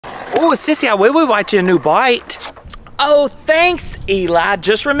Oh, Sissy, I will watch you a new bite. Oh, thanks, Eli.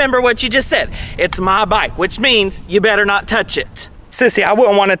 Just remember what you just said. It's my bike, which means you better not touch it. Sissy, I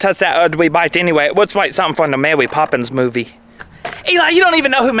wouldn't want to touch that ugly bite anyway. It looks like something from the Mary Poppins movie. Eli, you don't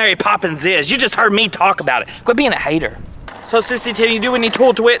even know who Mary Poppins is. You just heard me talk about it. Quit being a hater. So, Sissy, can you do any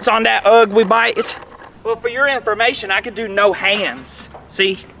tool twits on that ugly bite? Well, for your information, I could do no hands.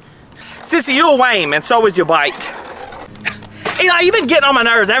 See? Sissy, you're lame, and so is your bite. Eli, you've been getting on my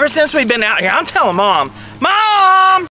nerves ever since we've been out here. I'm telling Mom. Mom!